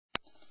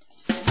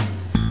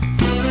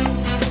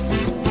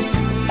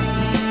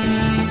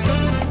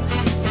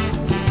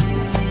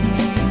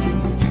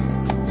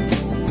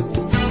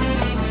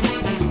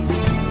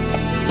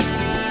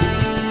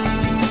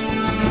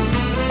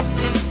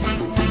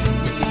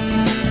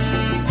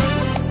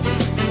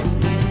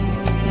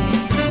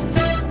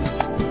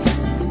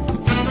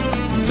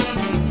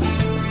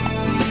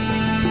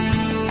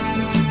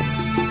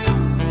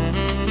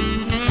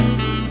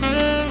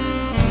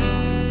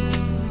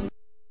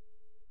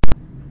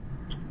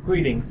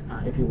Greetings.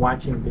 If you're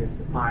watching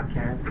this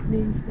podcast, it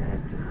means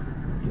that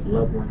your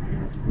loved one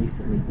has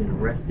recently been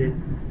arrested.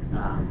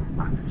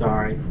 I'm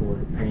sorry for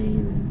the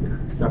pain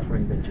and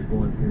suffering that you're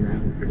going through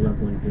now with your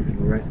loved one being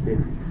arrested.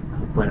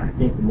 But I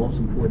think the most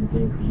important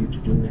thing for you to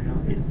do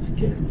now is to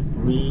just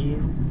breathe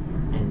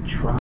and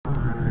try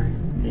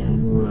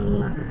and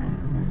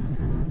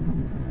relax.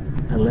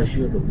 Unless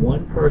you're the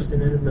one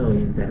person in a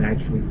million that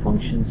actually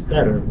functions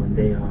better when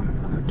they are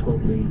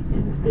totally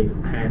in a state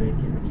of panic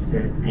and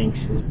upset,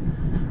 anxious,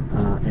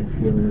 and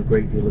feeling a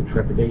great deal of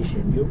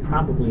trepidation, you're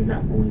probably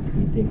not going to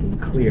be thinking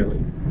clearly.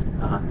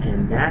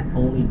 And that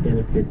only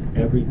benefits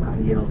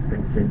everybody else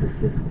that's in the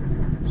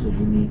system. So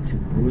you need to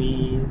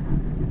breathe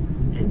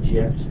and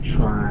just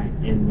try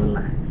and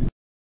relax.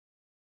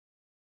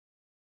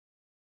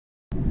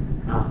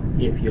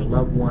 If your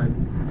loved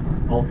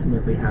one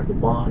ultimately has a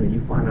bond and you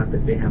find out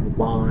that they have a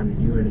bond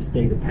and you're in a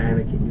state of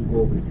panic and you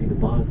go over to see the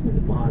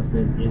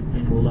bondsman is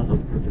in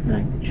love with the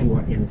fact that you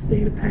are in a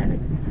state of panic,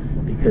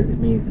 because it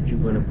means that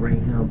you're going to bring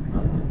him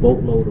a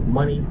boatload of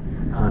money.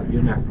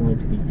 You're not going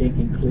to be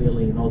thinking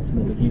clearly, and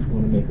ultimately he's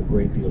going to make a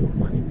great deal of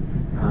money.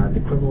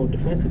 The criminal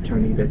defense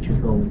attorney that you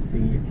go and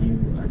see, if you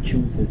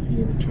choose to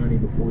see an attorney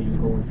before you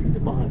go and see the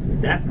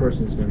bondsman, that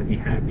person is going to be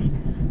happy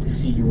to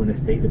see you in a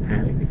state of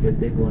panic, because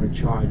they're going to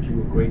charge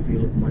you a great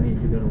deal of money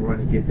and you're going to run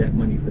and get that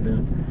money for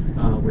them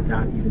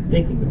without even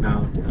thinking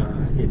about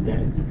if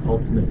that's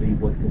ultimately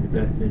what's in the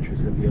best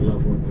interest of your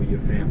loved one or your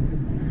family.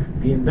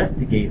 The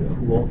investigator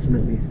who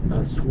ultimately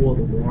swore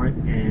the warrant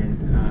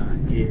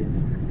and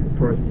is the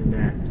person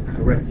that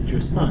arrested your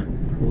son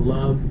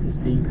loves to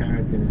see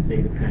parents in a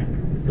state of panic,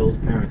 because those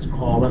parents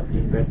call up the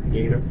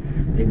investigator,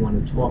 they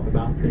want to talk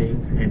about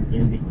things, and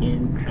in the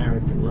end,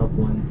 parents and loved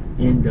ones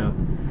end up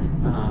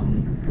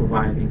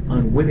providing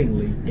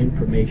unwittingly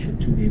information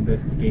to the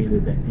investigator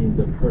that ends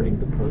up hurting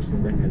the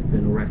person that has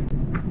been arrested.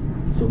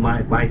 So my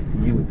advice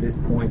to you at this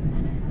point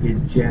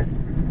is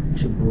just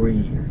to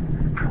breathe.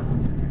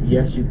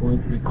 Yes, you're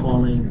going to be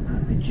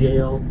calling the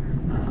jail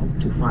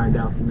to find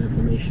out some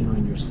information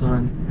on your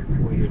son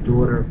or your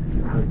daughter,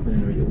 your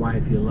husband or your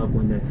wife, your loved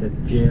one that's at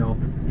the jail.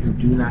 You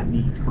do not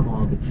need to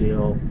call the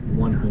jail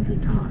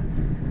 100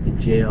 times. The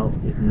jail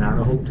is not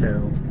a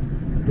hotel.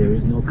 There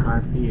is no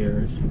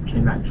concierge. You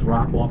cannot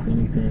drop off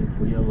anything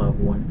for your loved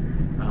one.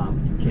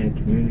 You can't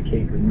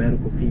communicate with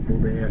medical people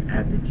there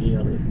at the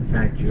jail if in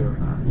fact your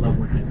loved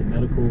one has a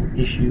medical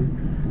issue.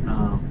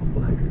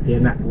 But they're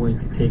not going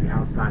to take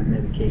outside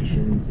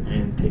medications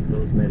and take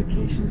those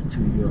medications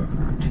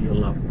to your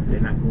loved one. They're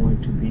not going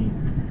to be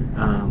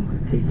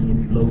taking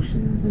any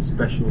lotions and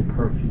special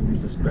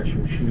perfumes or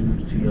special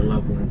shoes to your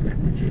loved ones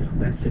at the jail.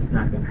 That's just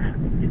not going to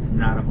happen. It's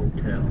not a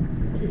hotel.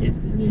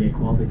 When you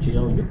call the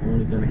jail, you're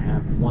only going to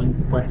have one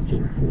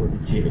question for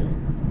the jail.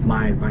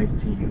 My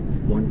advice to you,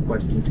 one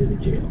question to the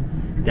jail.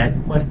 That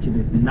question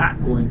is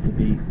not going to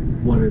be,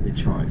 what are the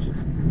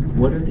charges?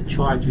 What are the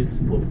charges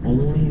will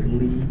only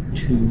lead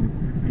to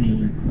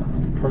the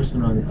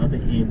person on the other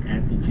end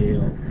at the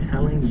jail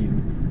telling you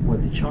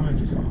what the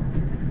charges are.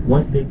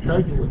 Once they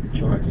tell you what the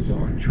charges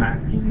are,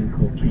 trafficking in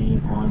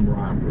cocaine, armed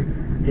robbery,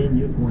 then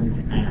you're going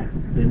to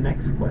ask the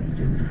next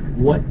question.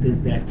 What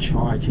does that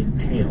charge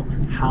entail?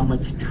 How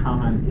much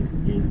time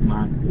is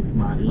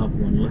my loved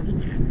one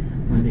looking at?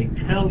 When they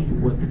tell you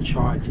what the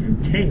charge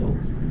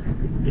entails,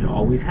 it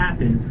always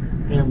happens,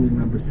 family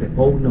members say,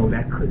 oh no,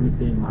 that couldn't have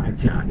been my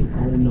Johnny.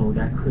 Oh no,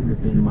 that couldn't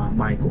have been my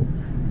Michael.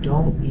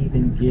 Don't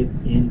even get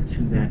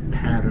into that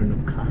pattern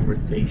of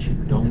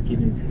conversation. Don't get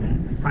into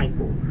that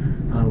cycle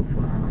of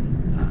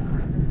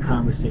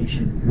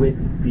conversation with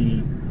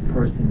the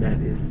person that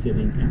is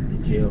sitting at the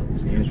jail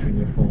who's answering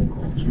your phone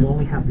calls. You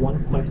only have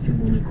one question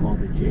when you call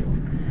the jail.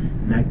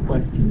 And that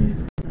question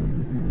is,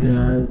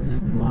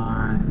 does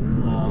my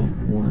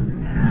loved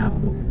one have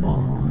a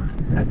bond?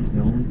 That's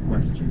the only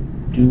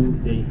question. Do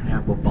they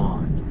have a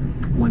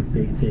bond? Once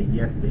they say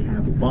yes, they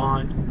have a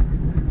bond,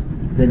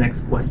 the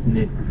next question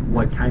is,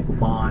 what type of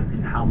bond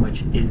and how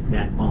much is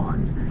that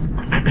bond?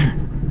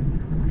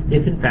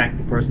 If in fact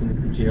the person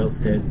at the jail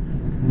says,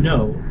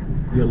 no,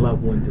 your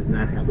loved one does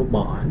not have a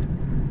bond,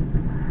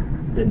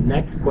 the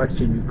next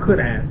question you could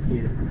ask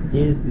is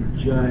the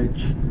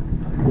judge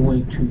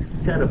going to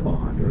set a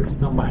bond, or is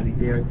somebody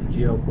there at the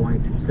jail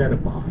going to set a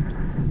bond?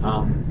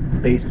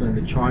 Based on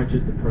the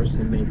charges, the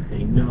person may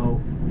say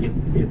no.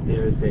 If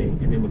there's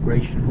an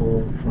immigration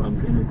hold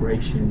from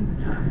Immigration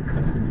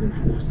Customs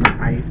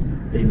Enforcement, ICE,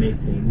 they may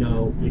say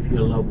no. If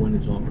your loved one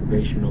is on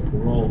probation or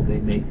parole, they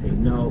may say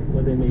no,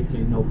 or they may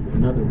say no for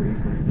another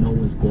reason, that no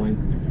one's going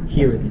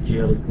here at the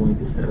jail is going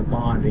to set a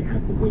bond. They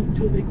have to wait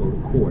until they go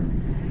to court.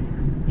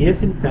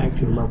 If in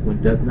fact your loved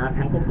one does not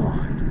have a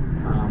bond,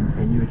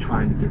 and you're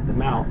trying to get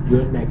them out,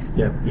 your next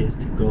step is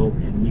to go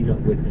and meet up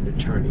with an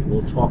attorney.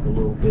 We'll talk a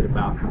little bit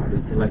about how to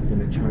select an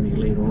attorney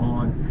later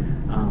on.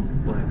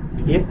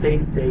 But if they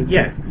say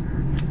yes,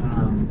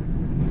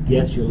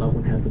 yes, your loved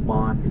one has a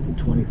bond, it's a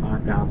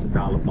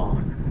 $25,000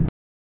 bond.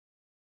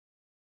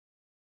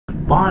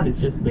 Bond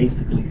is just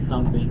basically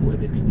something,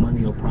 whether it be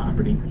money or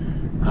property,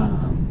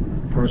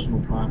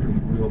 personal property,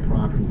 real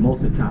property.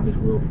 Most of the time it's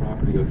real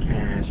property or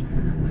cash.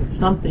 It's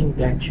something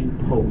that you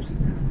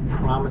post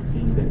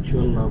promising that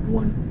your loved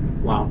one,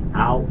 while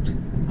out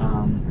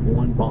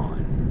on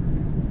bond,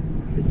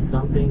 it's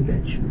something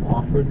that you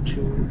offer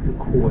to the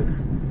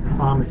courts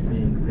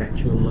promising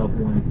that your loved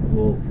one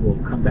will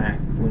come back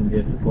when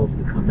they're supposed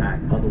to come back.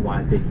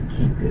 Otherwise, they can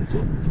keep this. So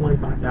if it's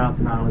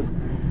 $25,000,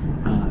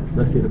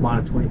 let's say the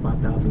bond is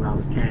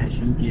 $25,000 cash,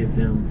 you give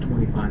them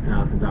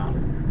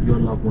 $25,000. Your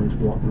loved one is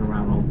walking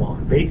around on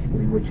bond.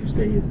 Basically, what you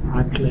say is,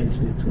 I pledge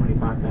this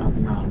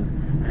 $25,000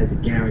 as a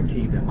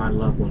guarantee that my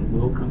loved one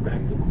will come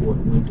back to court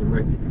when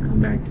directed to come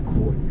back to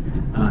court.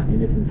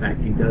 And if in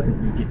fact he doesn't,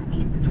 you get to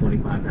keep the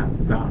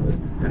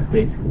 $25,000. That's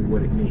basically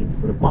what it means.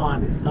 But a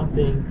bond is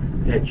something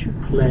that you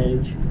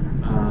pledge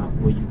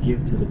or you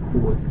give to the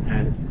courts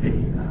as a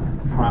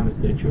promise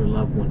that your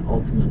loved one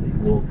ultimately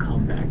will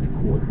come back to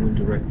court when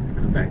directed to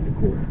come back to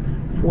court.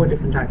 4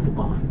 different types of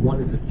bond. One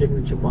is a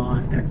signature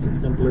bond. That's the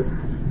simplest.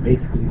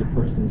 Basically, the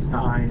person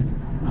signs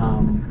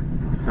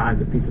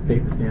a piece of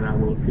paper saying, I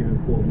will appear in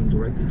court when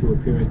directed to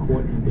appear in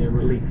court, and they're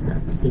released.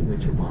 That's the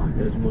signature bond.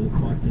 It doesn't really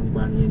cost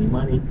anybody any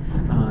money.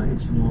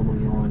 It's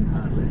normally on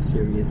less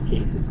serious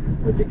cases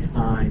where they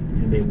sign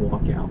and they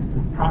walk out.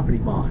 Property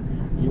bond.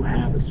 You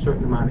have a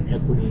certain amount of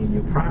equity in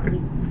your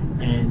property,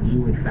 and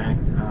you in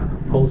fact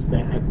post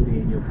that equity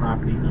in your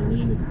property. A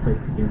lien is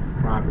placed against the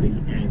property,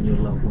 and your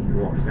loved one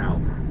walks out.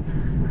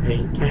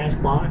 A cash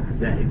bond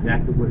is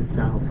exactly what it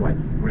sounds like.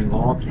 You bring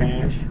all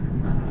cash,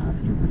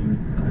 you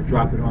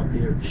drop it off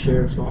there at the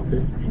sheriff's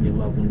office, and your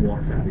loved one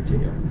walks out of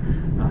jail.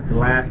 The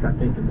last, I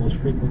think, and most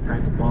frequent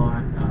type of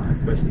bond,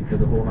 especially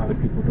because a whole lot of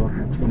people don't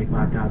have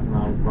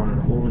 $25,000 burning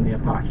a hole in their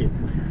pocket,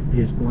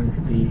 is going to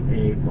be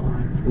a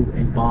bond through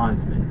a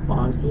bondsman.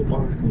 Bonds through a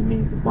bondsman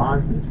means the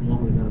bondsman is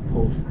normally going to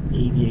post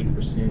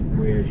 88%,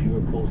 whereas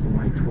you're posting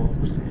like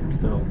 12%.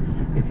 So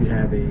if you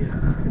have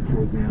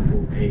for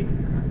example, a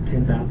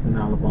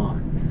 $10,000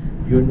 bond,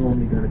 you're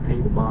normally going to pay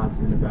the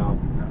bondsman about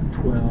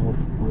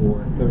 $1,200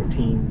 or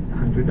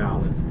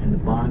 $1,300, and the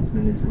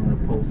bondsman is going to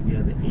post the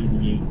other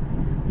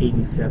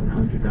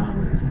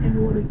 $8,700 in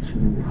order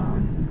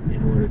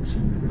to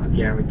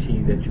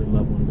guarantee that your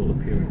loved one will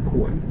appear in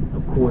court.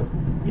 Of course,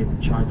 if the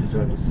charges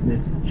are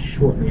dismissed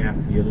shortly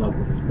after your loved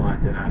one is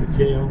bonded out of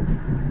jail,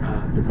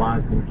 the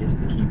bondsman gets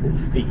to keep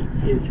his fee.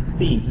 His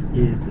fee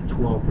is the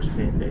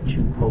 12% that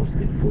you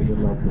posted for your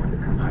loved one to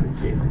come out of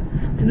jail.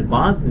 And the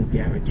bondsman's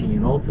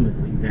guaranteeing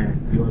ultimately that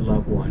your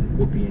loved one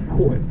will be in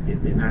court.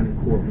 If they're not in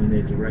court when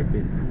they're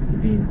directed to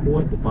be in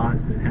court, the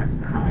bondsman has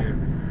to hire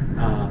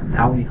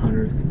bounty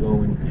hunters to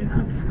go and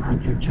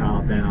hunt your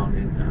child down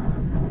and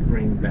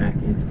bring back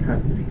into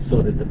custody,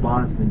 so that the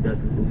bondsman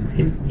doesn't lose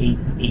his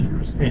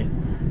 88%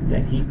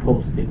 that he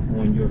posted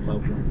on your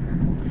loved one's.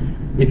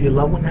 If your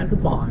loved one has a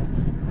bond,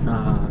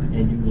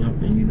 and you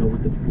know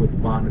what the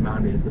bond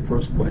amount is, the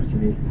first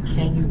question is,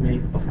 can you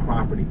make a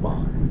property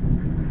bond?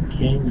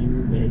 Can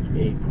you make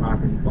a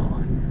property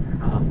bond?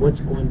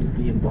 What's going to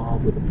be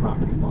involved with a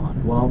property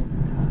bond? Well,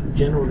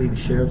 generally the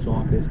sheriff's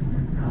office,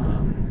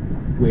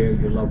 where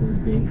your loved one is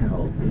being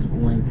held, is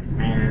going to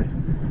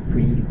ask for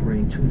you to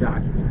bring 2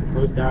 documents. The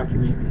first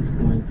document is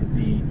going to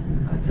be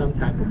some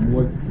type of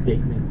mortgage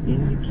statement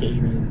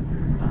indicating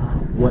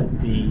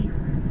what the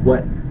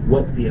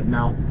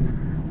amount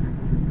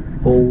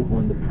owed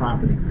on the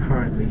property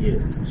currently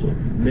is. So if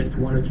you missed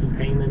 1 or 2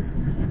 payments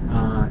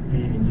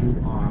and you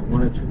are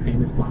 1 or 2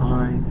 payments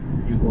behind,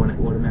 you're going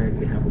to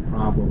automatically have a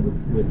problem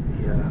with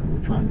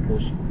trying to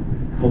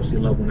post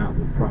your loved one out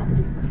with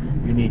property.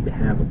 You need to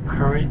have a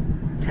current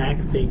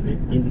tax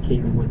statement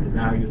indicating what the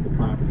value of the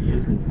property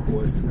is, and of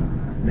course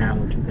now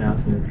in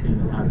 2010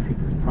 a lot of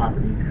people's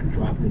properties have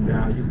dropped in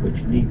value, but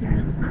you need to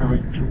have a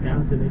current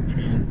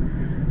 2010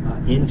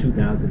 a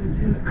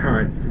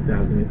current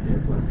 2010,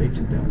 so I say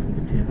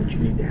 2010, but you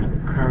need to have a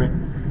current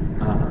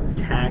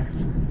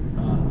tax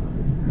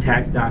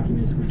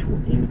documents which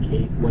will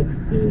indicate what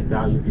the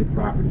value of your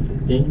property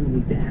is. Then you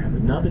need to have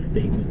another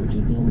statement, which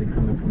is normally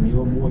coming from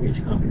your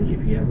mortgage company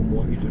if you have a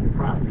mortgage on the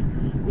property,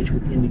 which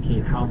would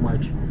indicate how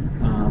much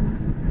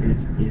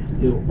is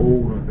still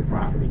owed on the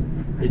property.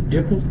 The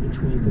difference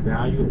between the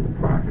value of the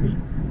property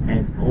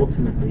and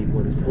ultimately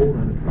what is owed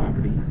on the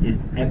property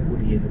is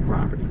equity in the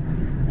property.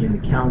 In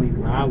the county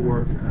where I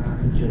work,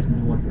 just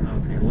north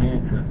of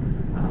Atlanta,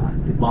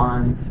 the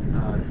bonds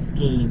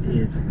scheme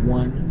is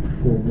 1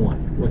 for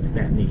 1. What's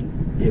that mean?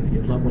 If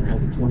your loved one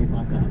has a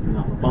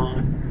 $25,000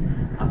 bond,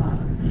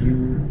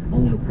 you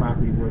own a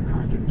property worth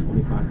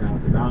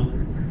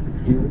 $125,000.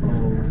 You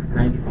owe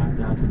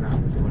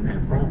 $95,000 on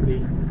that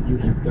property. You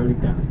have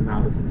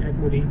 $30,000 in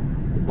equity.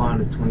 The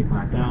bond is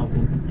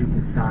 $25,000. You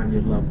can sign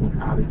your loved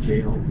one out of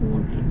jail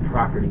on a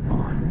property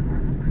bond.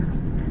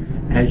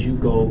 As you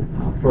go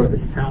further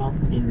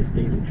south in the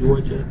state of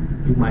Georgia,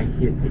 you might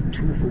hit a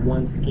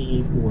 2-for-1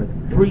 scheme or a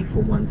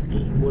 3-for-1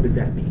 scheme. What does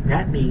that mean?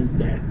 That means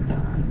that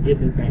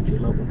if in fact your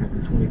loved one has a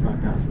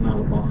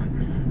 $25,000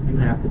 bond, you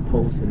have to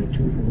post in a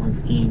 2-for-1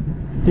 scheme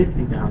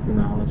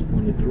 $50,000,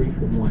 on the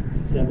 3-for-1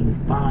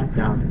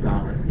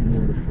 $75,000 in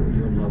order for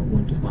your loved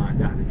one to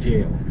bond out of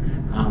jail.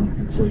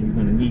 And so you're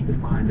going to need to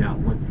find out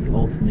what the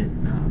ultimate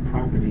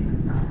property,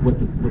 what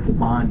the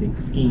bonding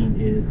scheme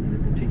is in a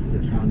particular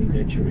county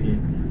that you're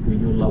in, where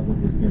your loved one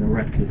has been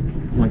arrested.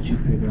 Once you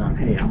figure out,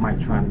 hey, I might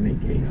try to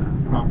make a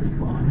property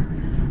bond.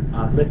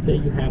 Let's say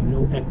you have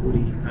no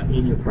equity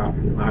in your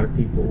property. A lot of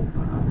people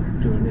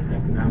during this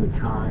economic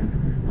times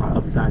are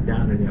upside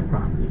down in their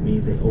property. It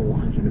means they owe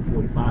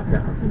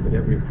 $145,000, but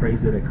every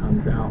appraiser that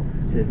comes out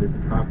says that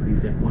the property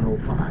is at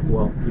 $105.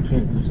 Well, you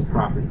can't use a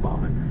property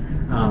bond.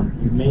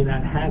 You may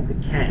not have the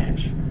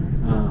cash,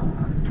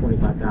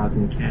 $25,000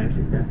 in cash,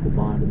 if that's the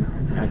bond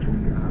amount, to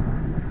actually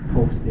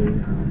post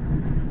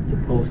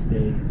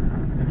a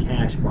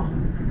cash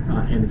bond.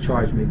 And the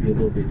charge may be a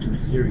little bit too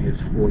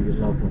serious for your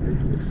loved one to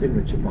do a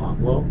signature bond.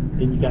 Well,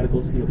 then you got to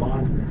go see a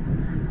bondsman.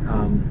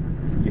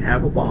 You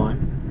have a bond,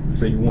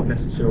 so you won't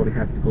necessarily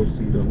have to go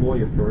see the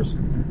lawyer first.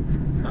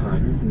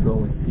 You can go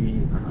and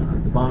see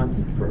the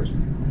bondsman first.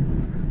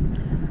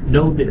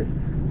 Know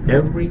this: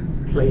 every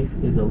place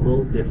is a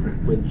little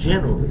different, but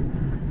generally,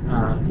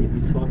 if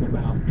you're talking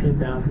about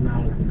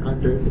 $10,000 and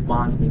under, the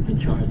bondsman can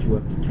charge you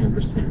up to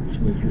 10%, which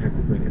means you have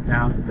to bring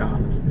 $1,000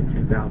 or a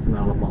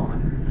 $10,000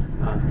 bond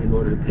in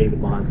order to pay the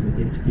bondsman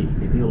his fee,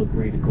 and he'll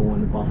agree to go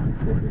on the bond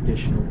for an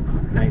additional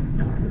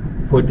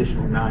 $9,000 or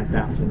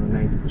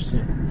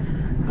 90%.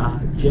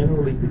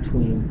 Generally,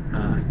 between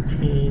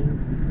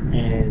 $10,000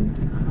 and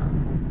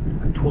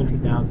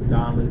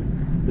 $20,000,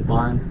 the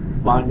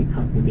bonding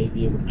company may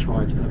be able to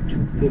charge up to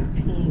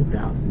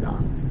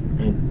 $15,000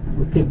 and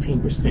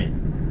 15%.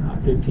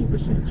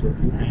 15%. So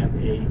if you have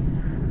a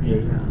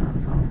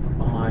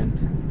bond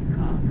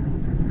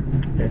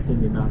that's in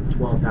the amount of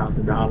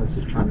 $12,000,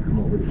 just trying to come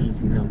up with an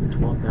easy number,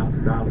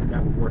 $12,000,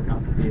 that would work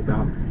out to be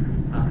about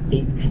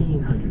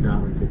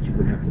 $1,800 that you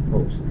would have to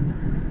post.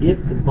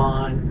 If the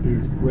bond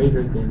is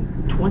greater than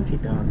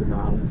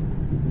 $20,000,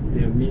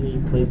 there are many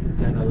places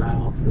that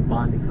allow the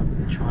bonding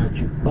company to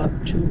charge you up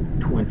to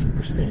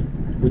 20%,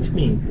 which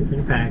means if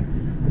in fact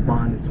the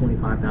bond is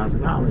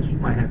 $25,000, you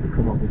might have to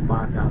come up with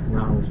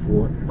 $5,000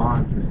 for the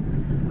bondsman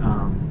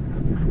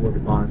before the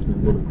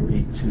bondsman will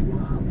agree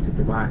to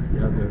provide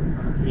the other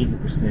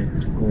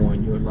 80% to go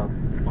on your loved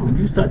one's bond. When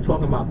you start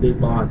talking about big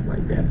bonds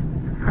like that,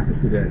 I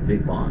consider that a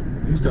big bond.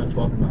 When you start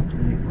talking about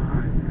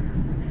 25,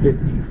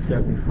 50,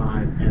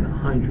 75, and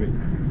 100,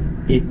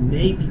 it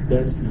may be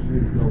best for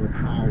you to go and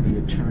hire the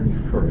attorney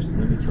first.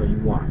 Let me tell you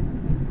why.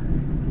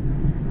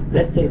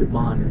 Let's say the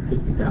bond is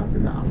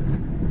 $50,000.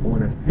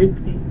 On a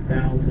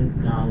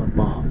 $50,000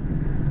 bond,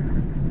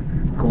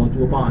 going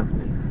to a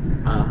bondsman,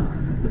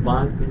 the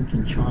bondsman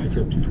can charge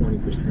up to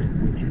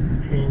 20%, which is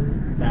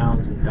 $10,000.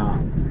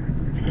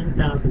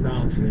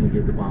 $10,000 you're going to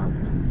give the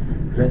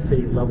bondsman. Let's say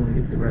your loved one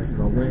gets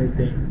arrested on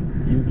Wednesday,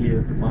 you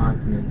give the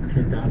bondsman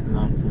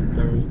 $10,000 on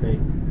Thursday,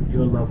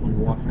 your loved one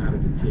walks out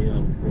of the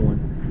jail on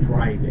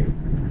Friday.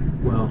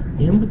 Well,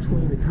 in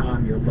between the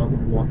time your loved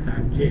one walks out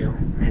of jail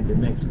and the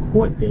next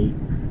court date,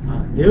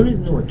 there is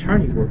no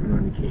attorney working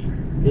on the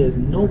case. There's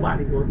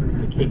nobody working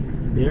on the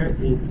case. There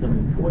is some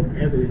important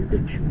evidence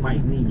that you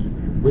might need,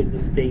 some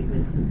witness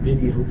statements, some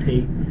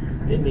videotape.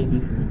 There may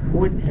be some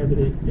important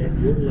evidence that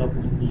your loved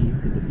one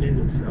needs to defend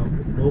himself,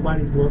 but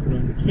nobody's working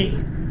on the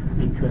case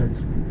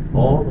because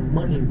all the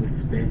money was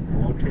spent,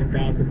 all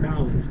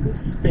 $10,000 was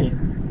spent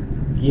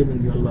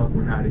getting your loved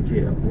one out of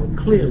jail. Well,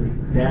 clearly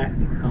that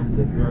becomes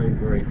a very,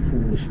 very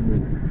foolish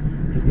move.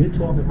 If you're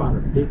talking about a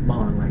big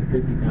bond like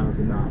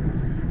 $50,000,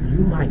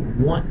 you might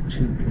want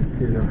to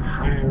consider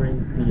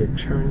hiring the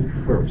attorney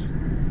first.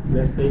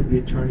 Let's say the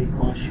attorney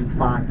costs you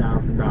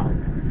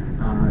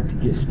 $5,000 to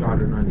get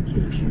started on the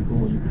case. You go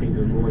and you pay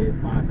the lawyer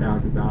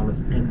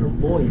 $5,000, and the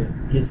lawyer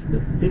gets the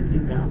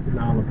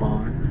 $50,000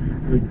 bond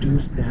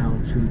reduced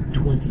down to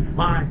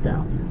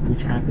 $25,000,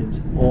 which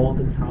happens all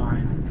the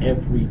time,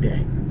 every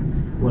day.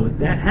 Well, if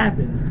that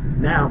happens,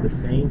 now the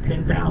same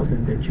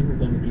 $10,000 that you were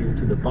going to give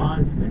to the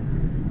bondsman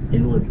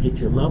in order to get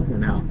your loved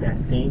one out, that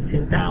same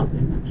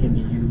 $10,000 can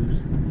be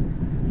used.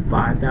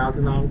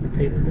 $5,000 to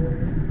pay the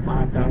lawyer,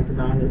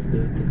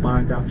 $5,000 to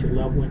bond out your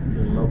loved one.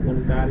 Your loved one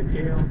is out of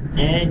jail,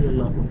 and your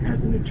loved one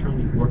has an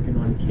attorney working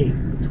on the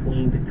case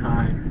between the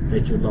time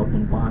that your loved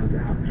one bonds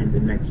out and the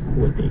next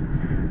court date.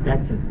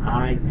 That's an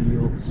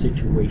ideal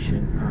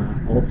situation,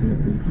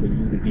 ultimately, for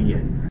you to be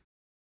in.